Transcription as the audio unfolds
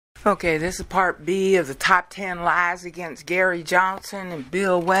Okay, this is part B of the top 10 lies against Gary Johnson and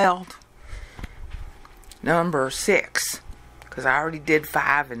Bill Weld. Number 6, because I already did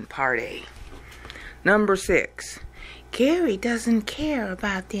 5 in part A. Number 6, Gary doesn't care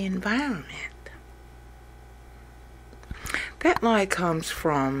about the environment. That lie comes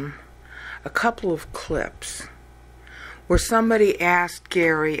from a couple of clips where somebody asked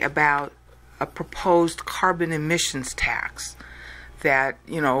Gary about a proposed carbon emissions tax that,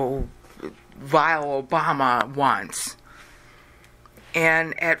 vile Obama wants.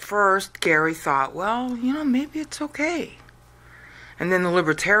 And at first, Gary thought, well, maybe it's okay. And then the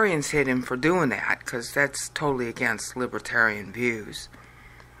Libertarians hit him for doing that, because that's totally against Libertarian views.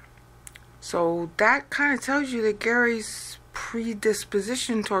 So that kind of tells you that Gary's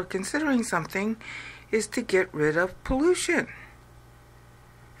predisposition toward considering something is to get rid of pollution.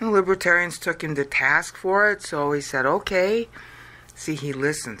 And the Libertarians took him to task for it, so he said, okay. See, he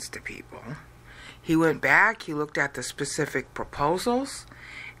listens to people. He went back, he looked at the specific proposals,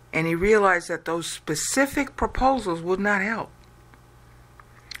 and he realized that those specific proposals would not help.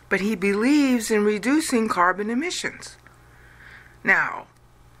 But he believes in reducing carbon emissions. Now,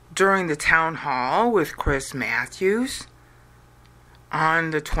 during the town hall with Chris Matthews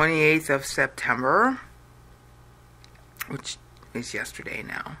on the 28th of September, which is yesterday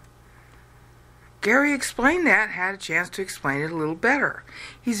now, Gary explained that, had a chance to explain it a little better.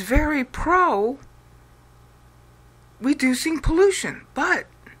 He's very pro reducing pollution, but,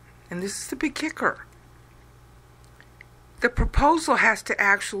 and this is the big kicker, the proposal has to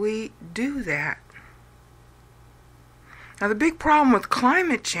actually do that. Now, the big problem with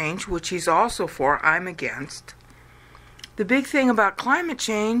climate change, which he's also for, I'm against, the big thing about climate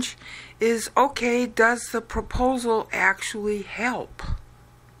change is, okay, does the proposal actually help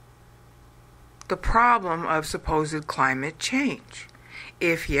the problem of supposed climate change?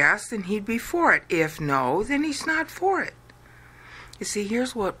 If yes, then he'd be for it. If no, then he's not for it. You see,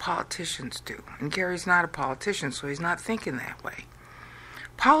 here's what politicians do. And Gary's not a politician, so he's not thinking that way.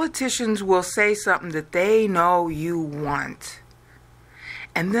 Politicians will say something that they know you want,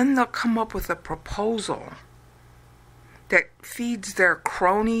 and then they'll come up with a proposal that feeds their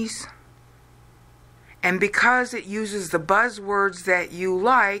cronies. And because it uses the buzzwords that you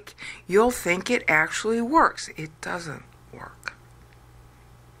like, you'll think it actually works. It doesn't work.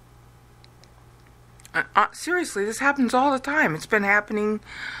 Seriously, this happens all the time. It's been happening,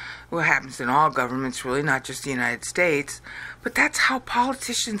 well, it happens in all governments, really, not just the United States. But that's how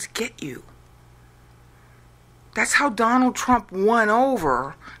politicians get you. That's how Donald Trump won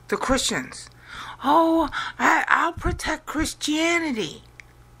over the Christians. Oh, I'll protect Christianity.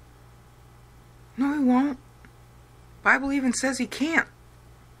 No, he won't. The Bible even says he can't.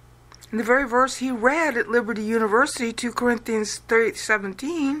 In the very verse he read at Liberty University, 2 Corinthians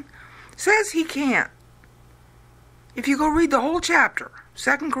 17, says he can't. If you go read the whole chapter,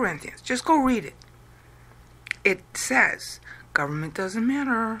 2 Corinthians, just go read it. It says, government doesn't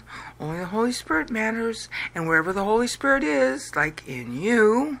matter, only the Holy Spirit matters, and wherever the Holy Spirit is, like in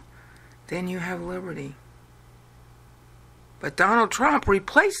you, then you have liberty. But Donald Trump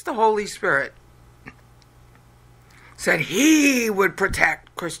replaced the Holy Spirit. Said he would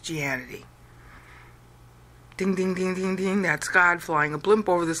protect Christianity. Ding, ding, ding, ding, ding. That's God flying a blimp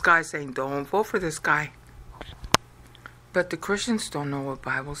over the sky saying, don't vote for this guy. But the Christians don't know what the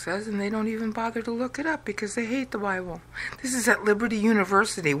Bible says, and they don't even bother to look it up because they hate the Bible. This is at Liberty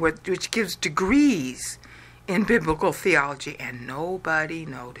University, which gives degrees in biblical theology, and nobody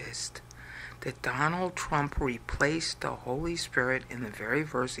noticed that Donald Trump replaced the Holy Spirit in the very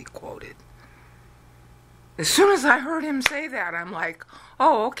verse he quoted. As soon as I heard him say that, I'm like,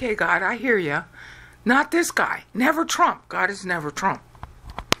 oh, okay, God, I hear you. Not this guy. Never Trump. God is never Trump.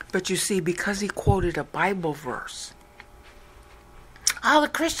 But you see, because he quoted a Bible verse, all the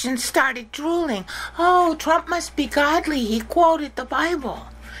Christians started drooling. Oh, Trump must be godly. He quoted the Bible.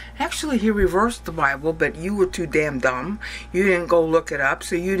 Actually, he reversed the Bible, but you were too damn dumb. You didn't go look it up,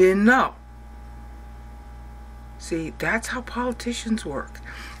 so you didn't know. See, that's how politicians work.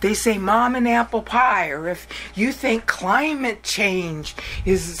 They say mom and apple pie, or if you think climate change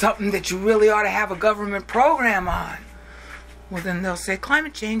is something that you really ought to have a government program on, well, then they'll say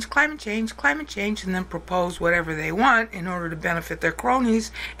climate change, climate change, climate change, and then propose whatever they want in order to benefit their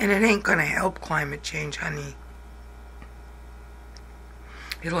cronies, and it ain't going to help climate change, honey.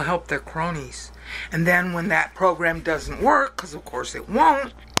 It'll help their cronies. And then when that program doesn't work, because of course it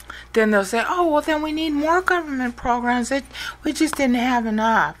won't, then they'll say, oh, well, then we need more government programs. We just didn't have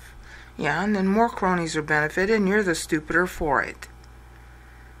enough. Yeah, and then more cronies are benefited, and you're the stupider for it.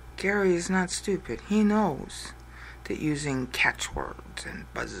 Gary is not stupid. He knows that using catchwords and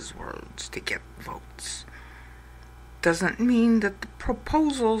buzzwords to get votes doesn't mean that the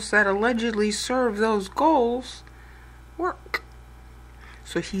proposals that allegedly serve those goals work.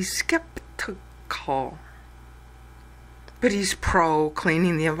 So he's skeptical. But he's pro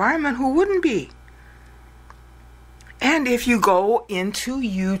cleaning the environment. Who wouldn't be? And if you go into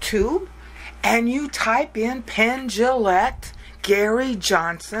YouTube and you type in Penn Jillette, Gary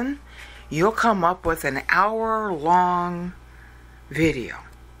Johnson, you'll come up with an hour-long video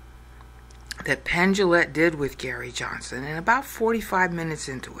that Penn Jillette did with Gary Johnson. And about 45 minutes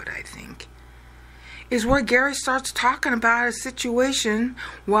into it, I think, is where Gary starts talking about a situation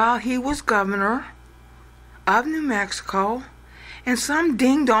while he was governor of New Mexico, and some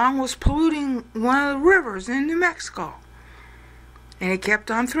ding-dong was polluting one of the rivers in New Mexico. And he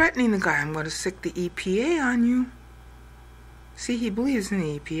kept on threatening the guy, I'm going to sick the EPA on you. See, he believes in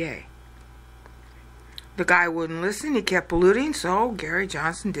the EPA. The guy wouldn't listen, he kept polluting, so Gary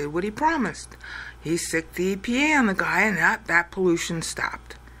Johnson did what he promised. He sicked the EPA on the guy, and that pollution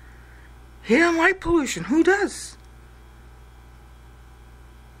stopped. He didn't like pollution. Who does?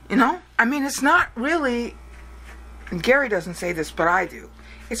 You know? I mean, it's not really, and Gary doesn't say this, but I do.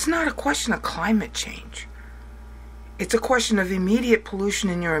 It's not a question of climate change. It's a question of immediate pollution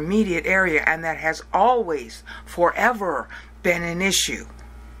in your immediate area, and that has always, forever, been an issue.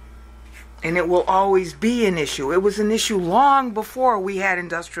 And it will always be an issue. It was an issue long before we had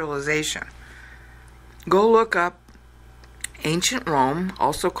industrialization. Go look up ancient Rome,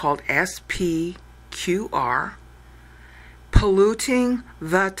 also called SPQR, polluting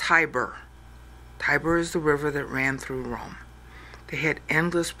the Tiber. Tiber is the river that ran through Rome. They had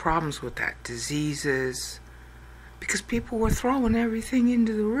endless problems with that. Diseases, because people were throwing everything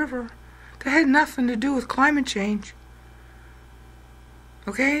into the river that had nothing to do with climate change.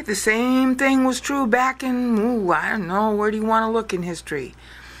 Okay, the same thing was true back in, I don't know, where do you want to look in history?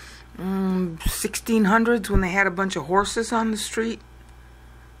 1600s, when they had a bunch of horses on the street.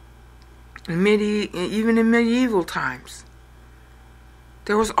 Even in medieval times.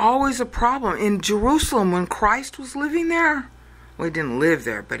 There was always a problem. In Jerusalem, when Christ was living there, well, he didn't live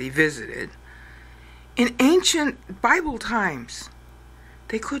there, but he visited. In ancient Bible times,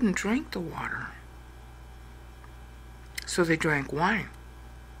 they couldn't drink the water. So they drank wine.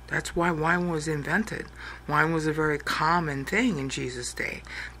 That's why wine was invented. Wine was a very common thing in Jesus' day.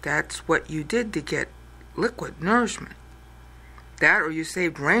 That's what you did to get liquid nourishment. That, or you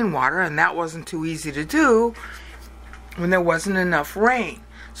saved rainwater, and that wasn't too easy to do when there wasn't enough rain.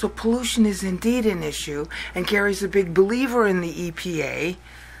 So pollution is indeed an issue, and Gary's a big believer in the EPA,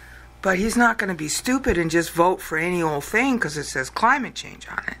 but he's not going to be stupid and just vote for any old thing because it says climate change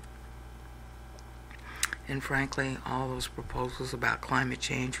on it. And frankly, all those proposals about climate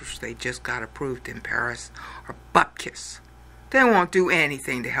change, which they just got approved in Paris, are bupkis. They won't do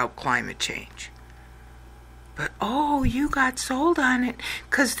anything to help climate change. But, oh, you got sold on it.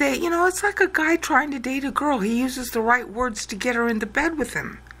 Because they, you know, it's like a guy trying to date a girl. He uses the right words to get her into bed with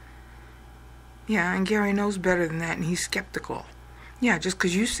him. Yeah, and Gary knows better than that, and he's skeptical. Yeah, just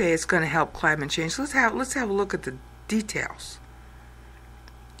because you say it's going to help climate change, let's have a look at the details.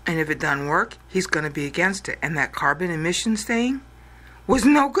 And if it doesn't work, he's going to be against it. And that carbon emissions thing was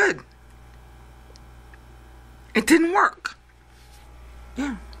no good. It didn't work.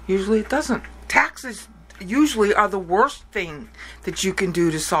 Yeah, usually it doesn't. Taxes usually are the worst thing that you can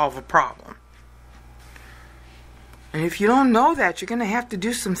do to solve a problem. And if you don't know that, you're going to have to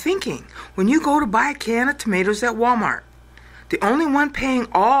do some thinking. When you go to buy a can of tomatoes at Walmart, the only one paying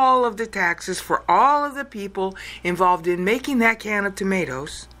all of the taxes for all of the people involved in making that can of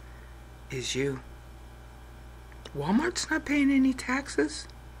tomatoes is you. Walmart's not paying any taxes.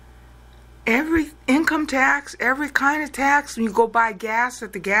 Every income tax, every kind of tax, when you go buy gas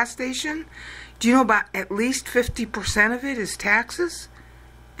at the gas station, do you know about at least 50% of it is taxes?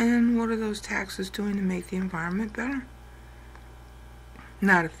 And what are those taxes doing to make the environment better?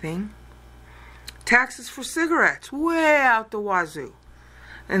 Not a thing. Taxes for cigarettes, way out the wazoo.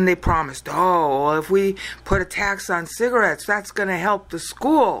 And they promised, oh, well, if we put a tax on cigarettes, that's going to help the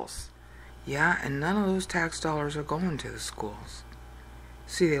schools. Yeah, and none of those tax dollars are going to the schools.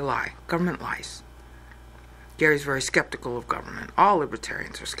 See, they lie. Government lies. Gary's very skeptical of government. All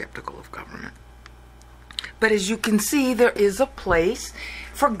libertarians are skeptical of government. But as you can see, there is a place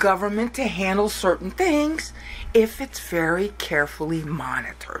for government to handle certain things if it's very carefully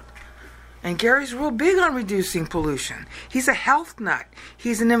monitored. And Gary's real big on reducing pollution. He's a health nut.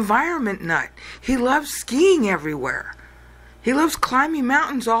 He's an environment nut. He loves skiing everywhere. He loves climbing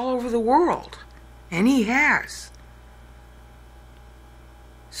mountains all over the world. And he has.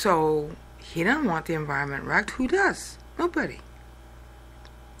 So He doesn't want the environment wrecked. Who does? Nobody.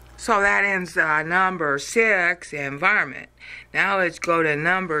 So that ends number 6, environment. Now let's go to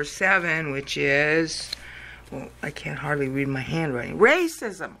number 7, which is, well, I can't hardly read my handwriting.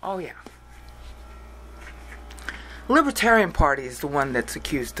 Racism. Oh, yeah. Libertarian Party is the one that's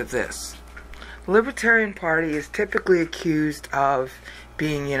accused of this. The Libertarian Party is typically accused of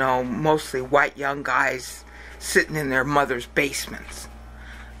being, you know, mostly white young guys sitting in their mother's basements.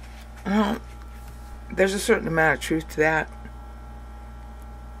 Well, there's a certain amount of truth to that.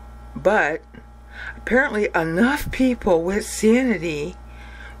 But apparently enough people with sanity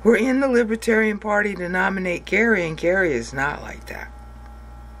were in the Libertarian Party to nominate Gary, and Gary is not like that.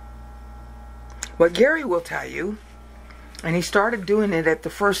 What Gary will tell you, and he started doing it at the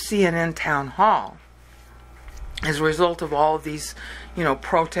first CNN town hall, as a result of all of these, you know,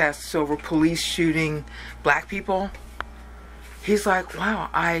 protests over police shooting black people. He's like, wow,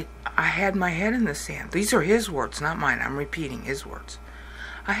 I had my head in the sand. These are his words, not mine. I'm repeating his words.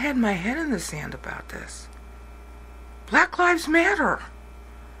 I had my head in the sand about this. Black Lives Matter.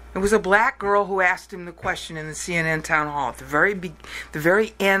 It was a black girl who asked him the question in the CNN town hall at the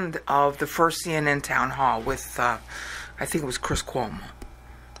very end of the first CNN town hall with, I think it was Chris Cuomo.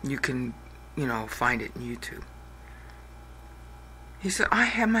 You can, you know, find it on YouTube. He said, I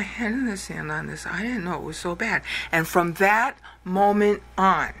had my head in the sand on this. I didn't know it was so bad. And from that moment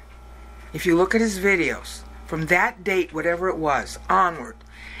on, if you look at his videos, from that date, whatever it was, onward,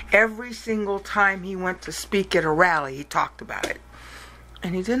 every single time he went to speak at a rally, he talked about it.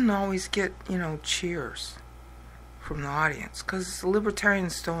 And he didn't always get, you know, cheers from the audience. Because the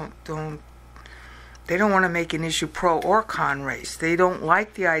Libertarians don't want to make an issue pro or con race. They don't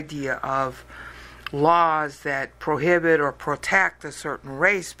like the idea of laws that prohibit or protect a certain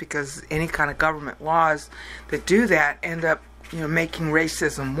race, because any kind of government laws that do that end up, you know, making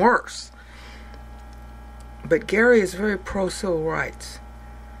racism worse. But Gary is very pro-civil rights.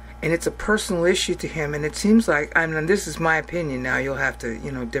 And it's a personal issue to him, and it seems like, I mean, this is my opinion now, you'll have to,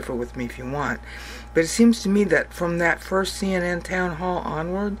 you know, differ with me if you want, but it seems to me that from that first CNN town hall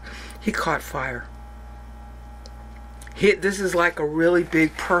onward, he caught fire. This is like a really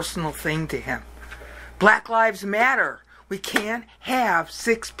big personal thing to him. Black Lives Matter. We can't have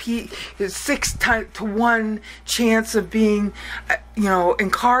 6 to 1 chance of being, you know,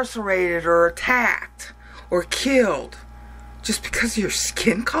 incarcerated or attacked or killed just because of your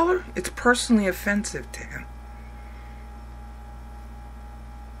skin color. It's personally offensive to him.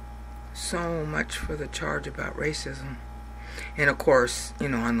 So much for the charge about racism. And of course, you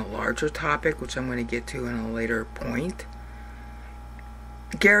know, on the larger topic, which I'm going to get to in a later point,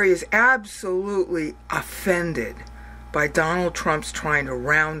 Gary is absolutely offended by Donald Trump's trying to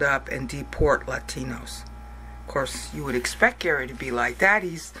round up and deport Latinos. Of course, you would expect Gary to be like that.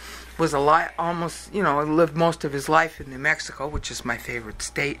 Was almost, you know, lived most of his life in New Mexico, which is my favorite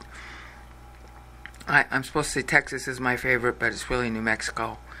state. I'm supposed to say Texas is my favorite, but it's really New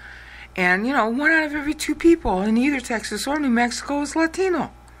Mexico. And, you know, 1 out of every 2 people in either Texas or New Mexico is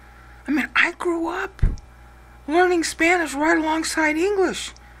Latino. I mean, I grew up learning Spanish right alongside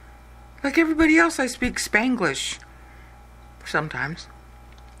English. Like everybody else, I speak Spanglish sometimes.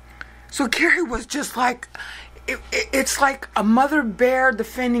 So Gary was just like, it's like a mother bear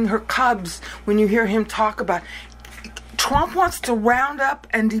defending her cubs when you hear him talk about Trump wants to round up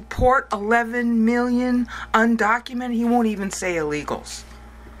and deport 11 million undocumented. He won't even say illegals.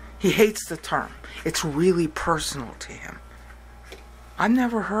 He hates the term. It's really personal to him. I've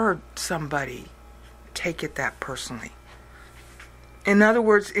never heard somebody take it that personally. In other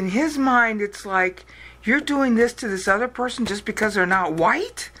words, in his mind, it's like, you're doing this to this other person just because they're not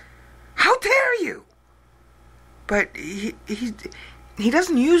white? How dare you? But he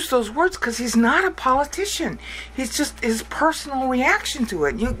doesn't use those words because he's not a politician. He's just his personal reaction to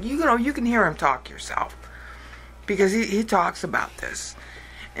it. You know, you can hear him talk yourself, because he talks about this.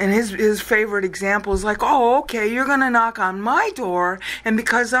 And his favorite example is like, oh, okay, you're going to knock on my door, and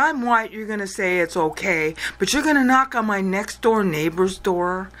because I'm white, you're going to say it's okay, but you're going to knock on my next door neighbor's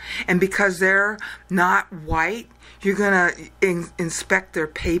door, and because they're not white, you're going to inspect their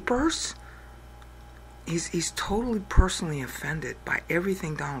papers? He's totally personally offended by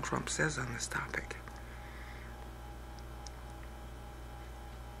everything Donald Trump says on this topic.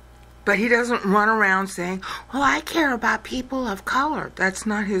 But he doesn't run around saying, well, I care about people of color. That's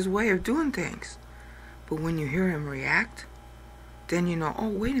not his way of doing things. But when you hear him react, then you know, oh,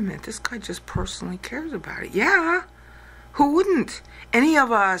 wait a minute, this guy just personally cares about it. Yeah, who wouldn't? Any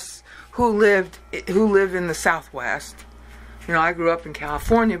of us who live in the Southwest, you know, I grew up in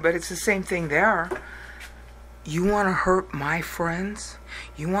California, but it's the same thing there. You want to hurt my friends?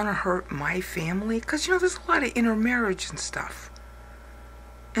 You want to hurt my family? Because, you know, there's a lot of intermarriage and stuff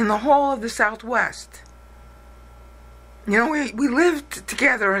in the whole of the Southwest. You know, we lived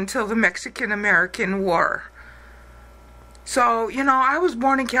together until the Mexican-American War. So, you know, I was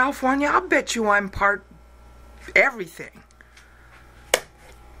born in California. I'll bet you I'm part everything.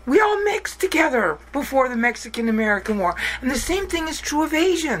 We all mixed together before the Mexican-American War. And the same thing is true of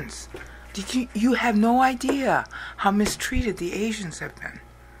Asians. You have no idea how mistreated the Asians have been.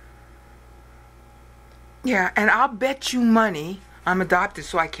 Yeah, and I'll bet you money, I'm adopted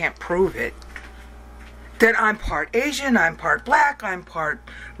so I can't prove it, that I'm part Asian, I'm part black, I'm part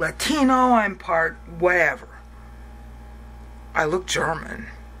Latino, I'm part whatever. I look German.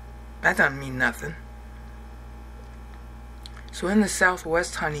 That doesn't mean nothing. So in the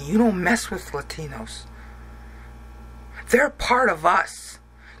Southwest, honey, you don't mess with Latinos. They're part of us,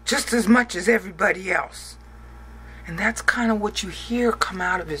 just as much as everybody else. And that's kind of what you hear come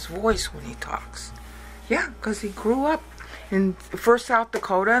out of his voice when he talks. Yeah, because he grew up in first South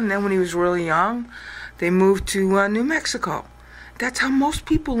Dakota, and then when he was really young, they moved to New Mexico. That's how most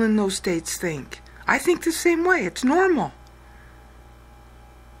people in those states think. I think the same way. It's normal.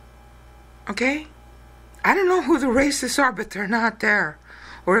 Okay? I don't know who the racists are, but they're not there.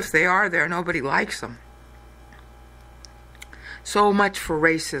 Or if they are there, nobody likes them. So much for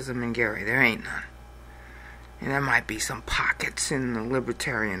racism in Gary. There ain't none. And there might be some pockets in the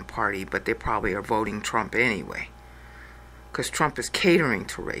Libertarian Party, but they probably are voting Trump anyway. Because Trump is catering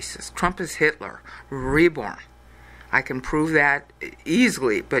to racists. Trump is Hitler, reborn. I can prove that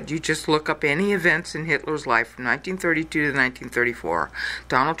easily, but you just look up any events in Hitler's life from 1932 to 1934.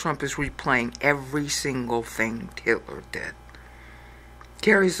 Donald Trump is replaying every single thing Hitler did.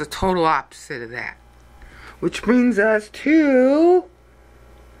 Gary's the total opposite of that. Which brings us to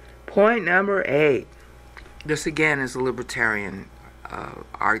point number 8. This again is a libertarian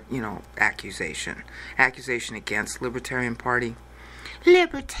accusation. Accusation against Libertarian Party.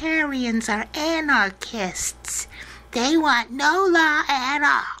 Libertarians are anarchists. They want no law at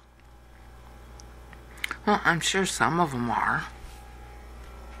all. Well, I'm sure some of them are.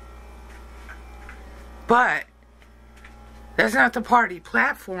 But that's not the party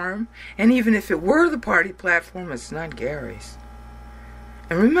platform. And even if it were the party platform, it's not Gary's.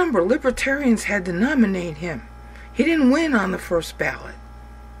 And remember, Libertarians had to nominate him. He didn't win on the first ballot.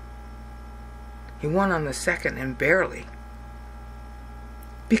 He won on the second, and barely.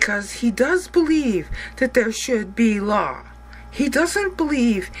 Because he does believe that there should be law. He doesn't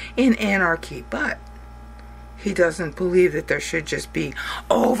believe in anarchy, but he doesn't believe that there should just be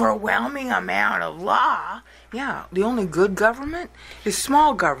overwhelming amount of law. Yeah, the only good government is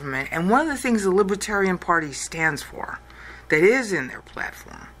small government. And one of the things the Libertarian Party stands for, that is in their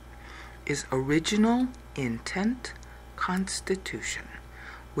platform, is original intent constitution,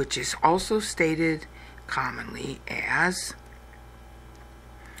 which is also stated commonly as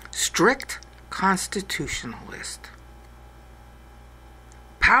strict constitutionalist.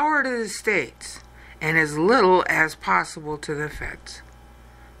 Power to the states and as little as possible to the feds.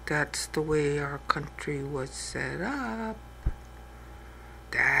 That's the way our country was set up.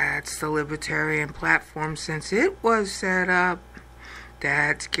 That's the Libertarian platform since it was set up.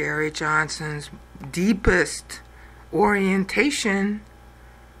 That's Gary Johnson's deepest orientation.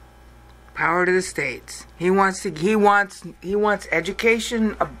 Power to the states. He wants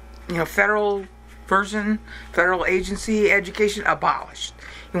education, federal version, federal agency education abolished.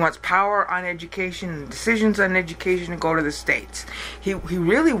 He wants power on education and decisions on education to go to the states. He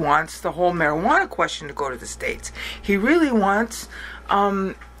really wants the whole marijuana question to go to the states. He really wants,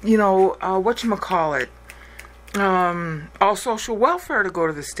 all social welfare to go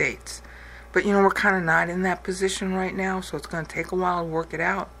to the states. But, we're kind of not in that position right now, so it's going to take a while to work it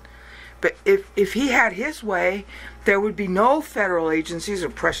out. But if he had his way, there would be no federal agencies, or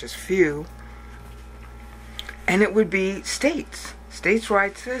precious few, and it would be states. States'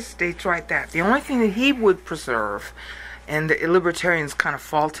 rights this, states' right that. The only thing that he would preserve, and the Libertarians kind of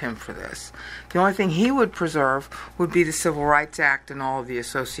fault him for this, the only thing he would preserve would be the Civil Rights Act and all of the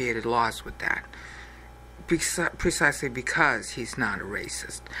associated laws with that. Precisely because he's not a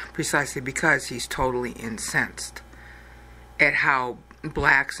racist. Precisely because he's totally incensed at how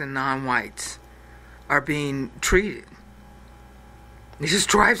blacks and non-whites are being treated. It just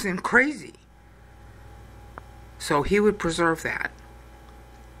drives him crazy. So he would preserve that,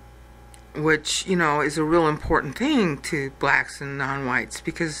 which, is a real important thing to blacks and non-whites,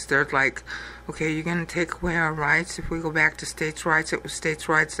 because they're like, okay, you're going to take away our rights. If we go back to states' rights, it was states'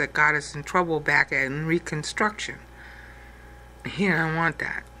 rights that got us in trouble back in Reconstruction. He didn't want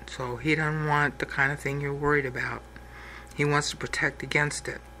that. So he doesn't want the kind of thing you're worried about. He wants to protect against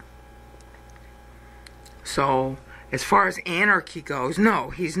it. So, as far as anarchy goes, no,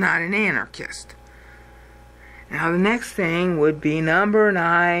 he's not an anarchist. Now, the next thing would be number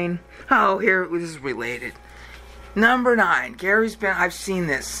 9. Oh, here, this is related. Number 9. I've seen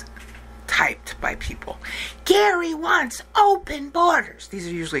this typed by people. Gary wants open borders. These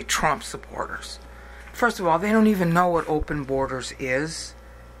are usually Trump supporters. First of all, they don't even know what open borders is.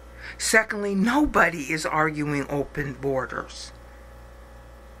 Secondly, nobody is arguing open borders.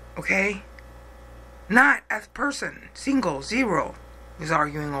 Okay? Not a person, single, zero, is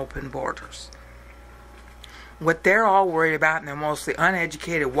arguing open borders. What they're all worried about, and they're mostly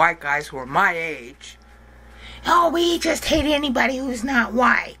uneducated white guys who are my age, oh, we just hate anybody who's not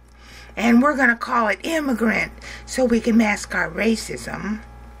white. And we're going to call it immigrant so we can mask our racism.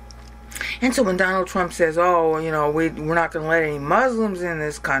 And so when Donald Trump says, oh, you know, we're not going to let any Muslims in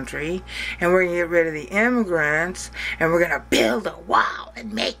this country, and we're going to get rid of the immigrants, and we're going to build a wall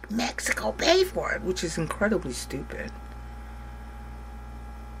and make Mexico pay for it, which is incredibly stupid.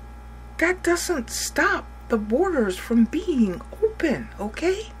 That doesn't stop the borders from being open,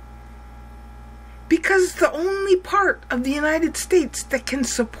 okay? Because it's the only part of the United States that can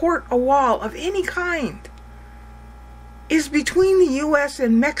support a wall of any kind is between the U.S.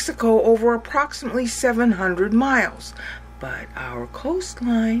 and Mexico over approximately 700 miles. But our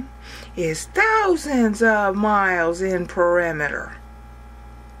coastline is thousands of miles in perimeter.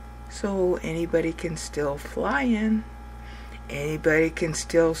 So anybody can still fly in. Anybody can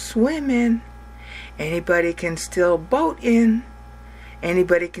still swim in. Anybody can still boat in.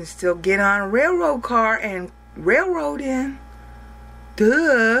 Anybody can still get on a railroad car and railroad in.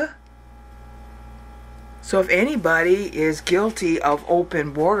 Duh. So if anybody is guilty of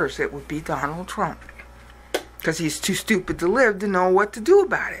open borders, it would be Donald Trump. Because he's too stupid to live to know what to do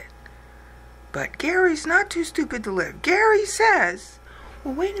about it. But Gary's not too stupid to live. Gary says,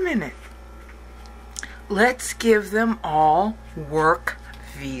 well, wait a minute. Let's give them all work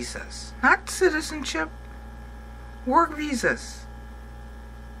visas. Not citizenship. Work visas.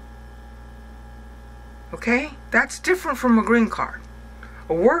 Okay? That's different from a green card.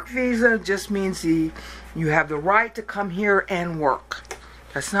 A work visa just means you have the right to come here and work.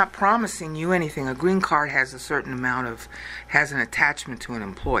 That's not promising you anything. A green card has a certain amount has an attachment to an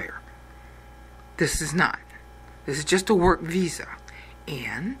employer. This is not. This is just a work visa.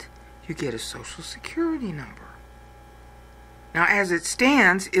 And you get a social security number. Now, as it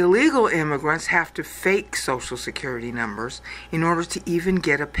stands, illegal immigrants have to fake social security numbers in order to even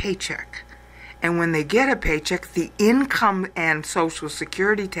get a paycheck. And when they get a paycheck, the income and social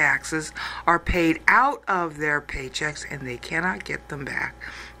security taxes are paid out of their paychecks, and they cannot get them back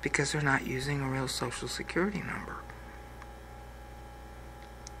because they're not using a real social security number.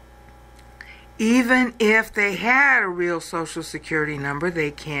 Even if they had a real social security number, they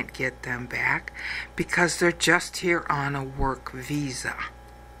can't get them back because they're just here on a work visa.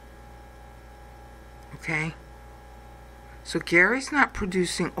 Okay? So Gary's not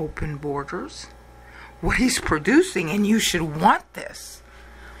producing open borders. What he's producing, and you should want this,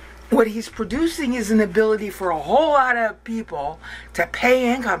 what he's producing is an ability for a whole lot of people to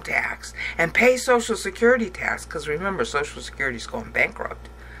pay income tax and pay Social Security tax, because remember, Social Security is going bankrupt.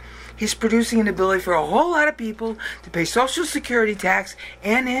 He's producing an ability for a whole lot of people to pay Social Security tax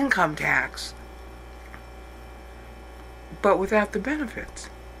and income tax, but without the benefits.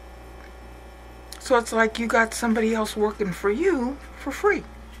 So it's like you got somebody else working for you for free.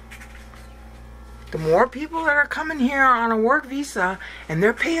 The more people that are coming here on a work visa and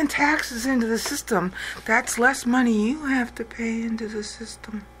they're paying taxes into the system, that's less money you have to pay into the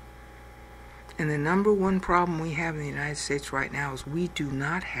system. And the number one problem we have in the United States right now is we do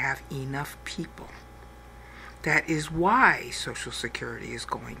not have enough people. That is why Social Security is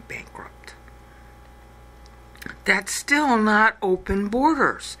going bankrupt. That's still not open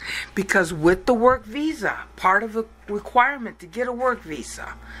borders, because with the work visa, part of the requirement to get a work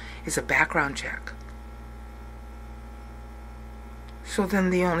visa is a background check. So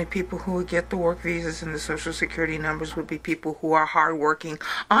then the only people who would get the work visas and the Social Security numbers would be people who are hardworking,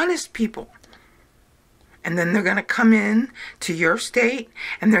 honest people. And then they're going to come in to your state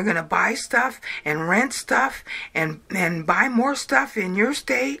and they're going to buy stuff and rent stuff and buy more stuff in your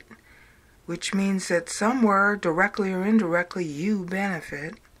state, which means that somewhere, directly or indirectly, you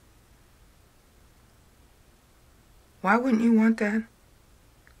benefit. Why wouldn't you want that?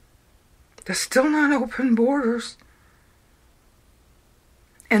 There's still not open borders.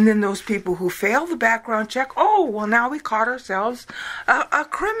 And then those people who fail the background check, oh, well, now we caught ourselves a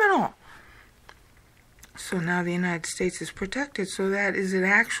criminal. So now the United States is protected. So that is an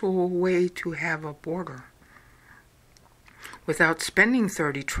actual way to have a border without spending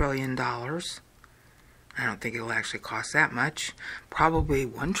 $30 trillion. I don't think it'll actually cost that much. Probably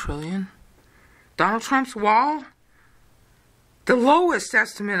 $1 trillion. Donald Trump's wall, the lowest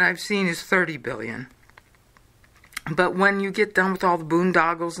estimate I've seen is $30 billion. But when you get done with all the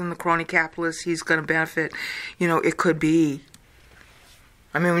boondoggles and the crony capitalists, he's going to benefit. It could be.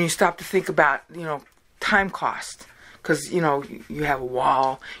 I mean, when you stop to think about, time cost. Because, you have a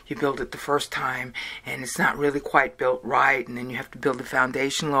wall, you build it the first time, and it's not really quite built right, and then you have to build the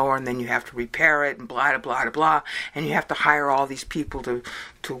foundation lower, and then you have to repair it, and blah, blah, blah, blah, and you have to hire all these people to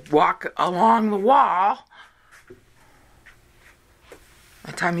walk along the wall.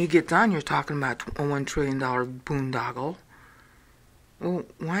 By the time you get done, you're talking about a $1 trillion boondoggle. Well,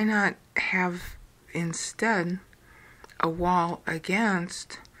 why not have instead a wall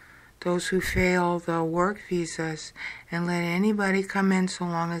against those who fail the work visas and let anybody come in so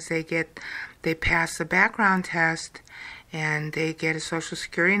long as they pass the background test and they get a social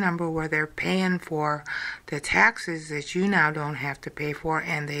security number where they're paying for the taxes that you now don't have to pay for,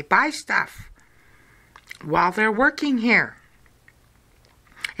 and they buy stuff while they're working here.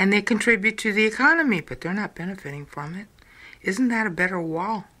 And they contribute to the economy, but they're not benefiting from it. Isn't that a better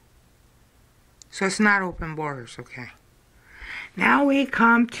wall? So it's not open borders, okay? Now we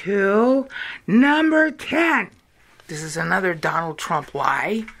come to number 10. This is another Donald Trump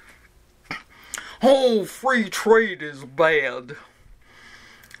lie. Oh, free trade is bad.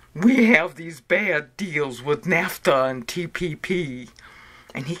 We have these bad deals with NAFTA and TPP.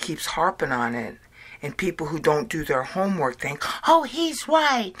 And he keeps harping on it. And people who don't do their homework think, oh, he's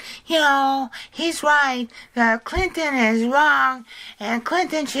right. He's right. Clinton is wrong. And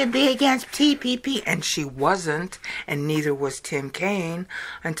Clinton should be against TPP. And she wasn't. And neither was Tim Kaine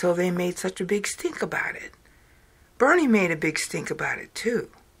until they made such a big stink about it. Bernie made a big stink about it, too.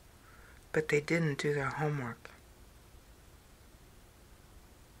 But they didn't do their homework.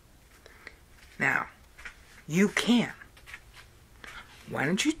 Now, you can. Why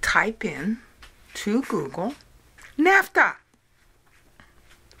don't you type in to Google NAFTA.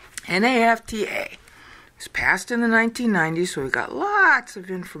 NAFTA. It was passed in the 1990s, so we got lots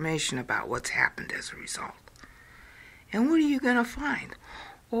of information about what's happened as a result. And what are you going to find?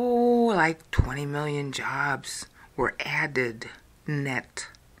 Oh, like 20 million jobs were added net.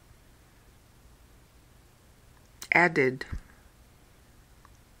 Added.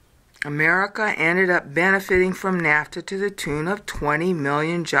 America ended up benefiting from NAFTA to the tune of 20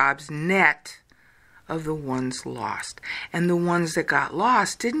 million jobs net of the ones lost. And the ones that got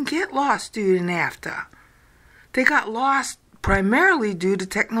lost didn't get lost due to NAFTA. They got lost primarily due to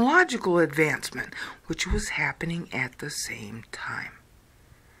technological advancement, which was happening at the same time.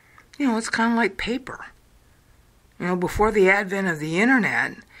 It's kind of like paper. Before the advent of the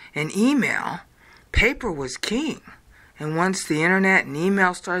internet and email, paper was king. And once the internet and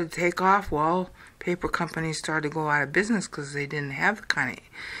email started to take off, well, paper companies started to go out of business because they didn't have the kind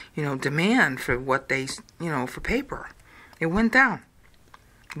of, demand for what they, for paper. It went down,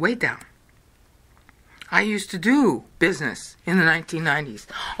 way down. I used to do business in the 1990s,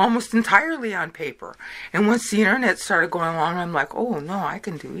 almost entirely on paper. And once the internet started going along, I'm like, oh, no, I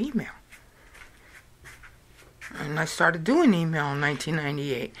can do email. And I started doing email in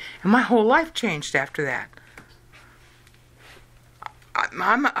 1998. And my whole life changed after that.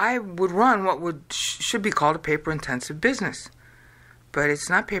 I would run what should be called a paper-intensive business. But it's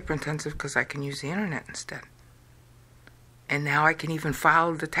not paper-intensive because I can use the internet instead. And now I can even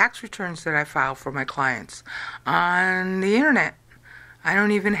file the tax returns that I file for my clients on the internet. I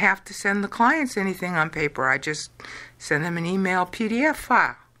don't even have to send the clients anything on paper. I just send them an email PDF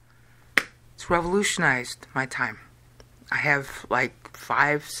file. It's revolutionized my time. I have like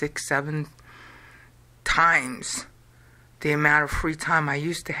 5, 6, 7 times the amount of free time I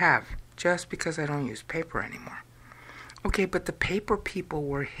used to have just because I don't use paper anymore. Okay, but the paper people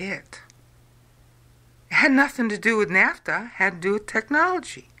were hit. It had nothing to do with NAFTA. It had to do with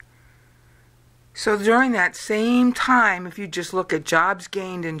technology. So during that same time, if you just look at jobs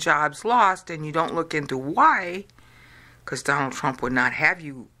gained and jobs lost and you don't look into why, because Donald Trump would not have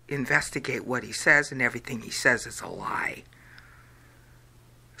you investigate what he says, and everything he says is a lie.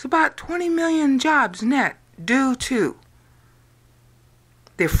 It's about 20 million jobs net due to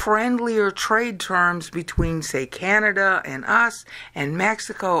the friendlier trade terms between, say, Canada and us, and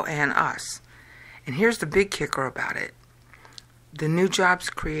Mexico and us. And here's the big kicker about it. The new jobs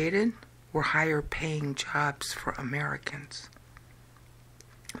created were higher paying jobs for Americans.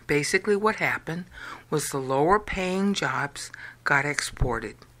 Basically what happened was the lower paying jobs got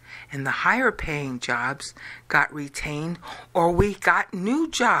exported. And the higher paying jobs got retained, or we got new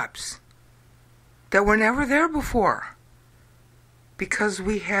jobs that were never there before because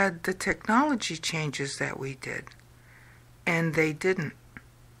we had the technology changes that we did, and they didn't.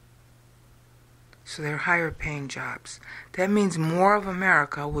 So they're higher paying jobs. That means more of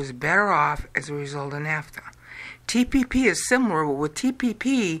America was better off as a result of NAFTA. TPP is similar, but with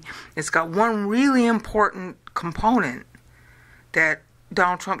TPP, it's got one really important component that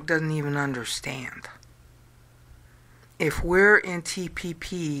Donald Trump doesn't even understand. If we're in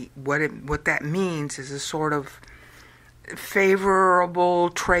TPP, what that means is a sort of favorable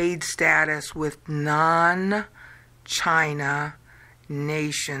trade status with non-China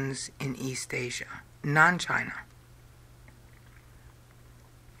nations in East Asia. Non-China.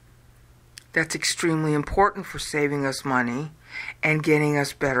 That's extremely important for saving us money and getting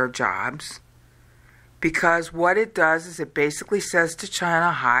us better jobs. Because what it does is it basically says to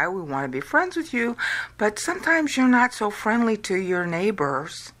China, hi, we want to be friends with you, but sometimes you're not so friendly to your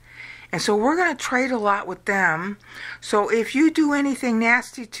neighbors. And so we're going to trade a lot with them. So if you do anything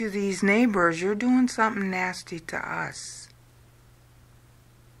nasty to these neighbors, you're doing something nasty to us.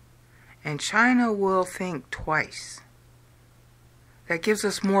 And China will think twice. That gives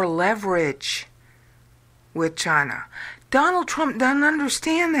us more leverage with China. Donald Trump doesn't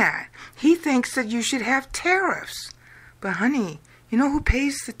understand that. He thinks that you should have tariffs. But honey, you know who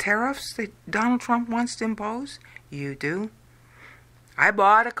pays the tariffs that Donald Trump wants to impose? You do. I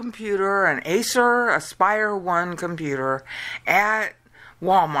bought a computer, an Acer Aspire 1 computer at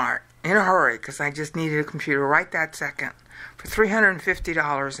Walmart in a hurry because I just needed a computer right that second for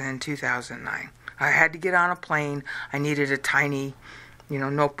 $350 in 2009. I had to get on a plane. I needed a tiny,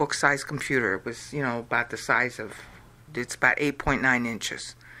 notebook-sized computer. It was, about the size of, it's about 8.9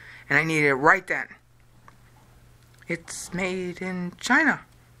 inches. And I needed it right then. It's made in China.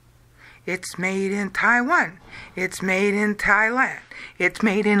 It's made in Taiwan. It's made in Thailand. It's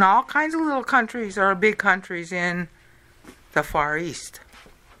made in all kinds of little countries or big countries in the Far East.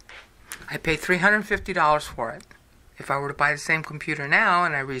 I paid $350 for it. If I were to buy the same computer now,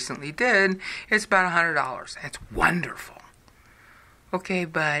 and I recently did, it's about $100. It's wonderful. Okay,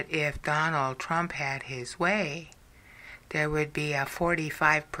 but if Donald Trump had his way, there would be a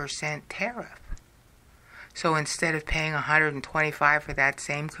 45% tariff. So instead of paying $125 for that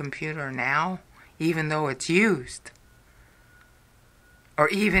same computer now, even though it's used, or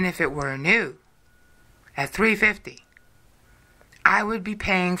even if it were new, at $350, I would be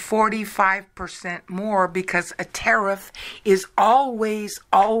paying 45% more because a tariff is always,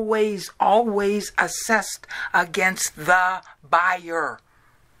 always, always assessed against the buyer.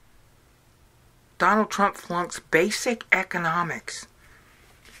 Donald Trump flunks basic economics.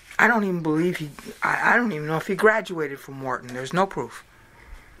 I don't even know if he graduated from Wharton. There's no proof.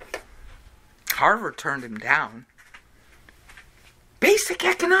 Harvard turned him down. Basic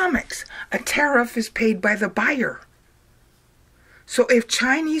economics. A tariff is paid by the buyer. So if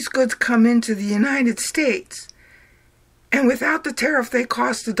Chinese goods come into the United States, and without the tariff they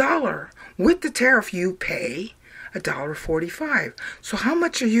cost $1, with the tariff you pay $1.45. So how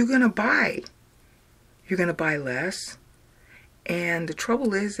much are you going to buy? You're going to buy less. And the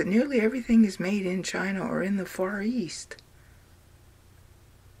trouble is that nearly everything is made in China or in the Far East.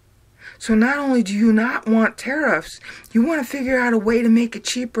 So not only do you not want tariffs, you want to figure out a way to make it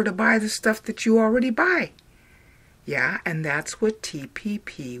cheaper to buy the stuff that you already buy. Yeah, and that's what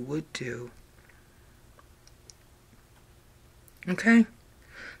TPP would do. Okay?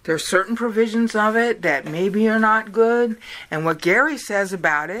 There are certain provisions of it that maybe are not good, and what Gary says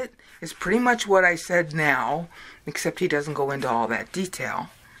about it is pretty much what I said now, except he doesn't go into all that detail.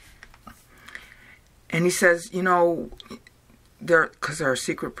 And he says, because there are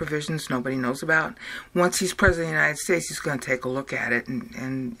secret provisions nobody knows about. Once he's president of the United States, he's going to take a look at it,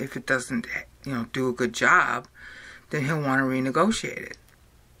 and if it doesn't, do a good job, then he'll want to renegotiate it.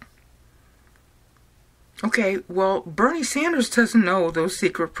 Okay, well, Bernie Sanders doesn't know those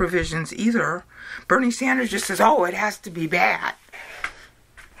secret provisions either. Bernie Sanders just says, oh, it has to be bad.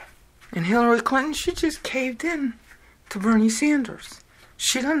 And Hillary Clinton, she just caved in to Bernie Sanders.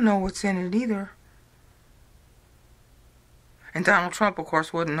 She doesn't know what's in it either. And Donald Trump, of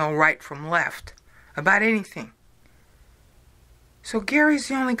course, wouldn't know right from left about anything. So Gary's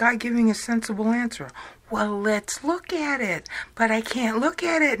the only guy giving a sensible answer. Well, let's look at it. But I can't look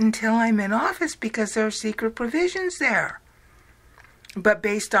at it until I'm in office because there are secret provisions there. But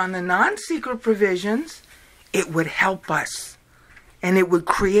based on the non-secret provisions, it would help us. And it would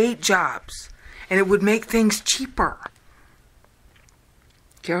create jobs. And it would make things cheaper.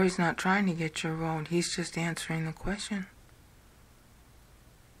 Gary's not trying to get your vote. He's just answering the question.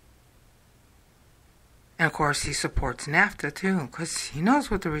 And of course he supports NAFTA too, because he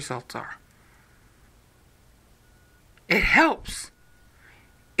knows what the results are. It helps.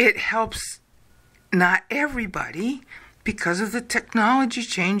 It helps not everybody because of the technology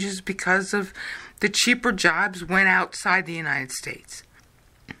changes, because of the cheaper jobs went outside the United States.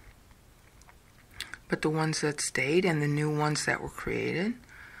 But the ones that stayed and the new ones that were created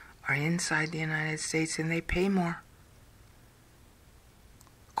are inside the United States, and they pay more.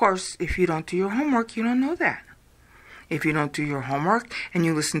 Of course, if you don't do your homework, you don't know that. If you don't do your homework and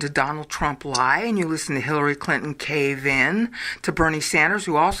you listen to Donald Trump lie and you listen to Hillary Clinton cave in to Bernie Sanders,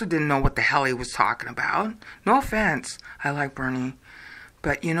 who also didn't know what the hell he was talking about. No offense, I like Bernie.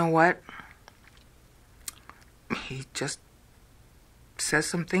 But you know what? He just says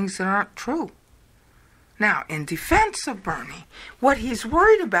some things that aren't true. Now, in defense of Bernie, what he's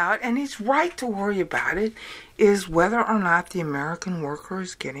worried about, and he's right to worry about it, is whether or not the American worker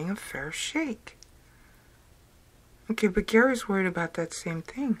is getting a fair shake. Okay, but Gary's worried about that same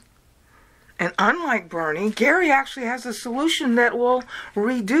thing. And unlike Bernie, Gary actually has a solution that will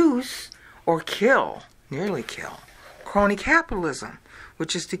reduce or kill, nearly kill, crony capitalism,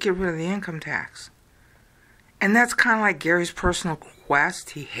 which is to get rid of the income tax. And that's kind of like Gary's personal quest.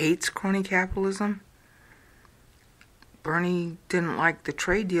 He hates crony capitalism. Bernie didn't like the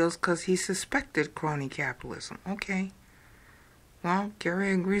trade deals because he suspected crony capitalism. Okay. Well,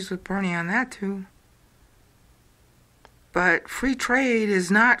 Gary agrees with Bernie on that too. But free trade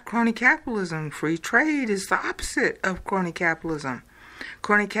is not crony capitalism. Free trade is the opposite of crony capitalism.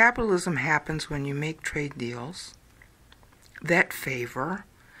 Crony capitalism happens when you make trade deals that favor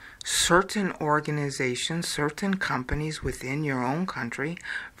certain organizations, certain companies within your own country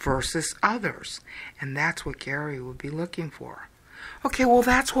versus others. And that's what Gary would be looking for. Okay, well,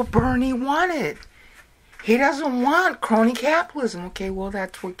 that's what Bernie wanted. He doesn't want crony capitalism. Okay, well,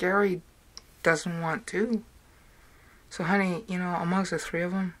 that's what Gary doesn't want too. So, honey, you know, amongst the three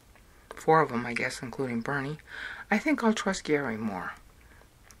of them, four of them, I guess, including Bernie, I think I'll trust Gary more.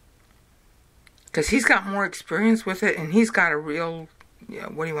 Because he's got more experience with it, and he's got a real, you know,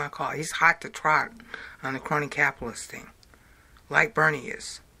 what do you want to call it? He's hot to trot on the crony capitalist thing, like Bernie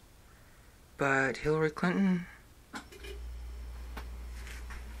is. But Hillary Clinton,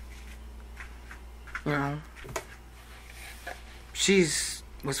 you know,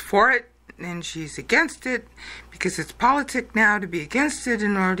 was for it, and she's against it because it's politic now to be against it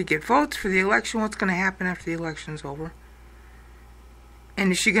in order to get votes for the election. What's going to happen after the election's over?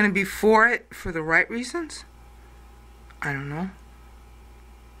 And is she going to be for it for the right reasons? I don't know.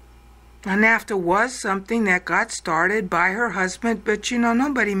 And NAFTA was something that got started by her husband, but you know,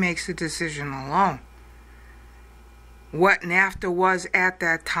 nobody makes a decision alone. What NAFTA was at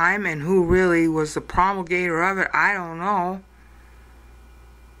that time and who really was the promulgator of it, I don't know.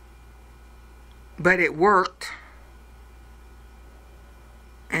 But it worked.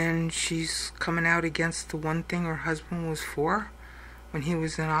 And she's coming out against the one thing her husband was for when he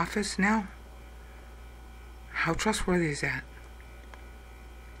was in office now. How trustworthy is that?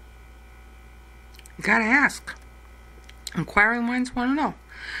 You gotta ask. Inquiring minds want to know.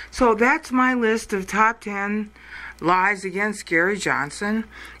 So that's my list of top 10 lies against Gary Johnson.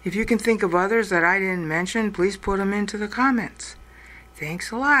 If you can think of others that I didn't mention, please put them into the comments.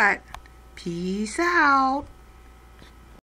 Thanks a lot. Peace out.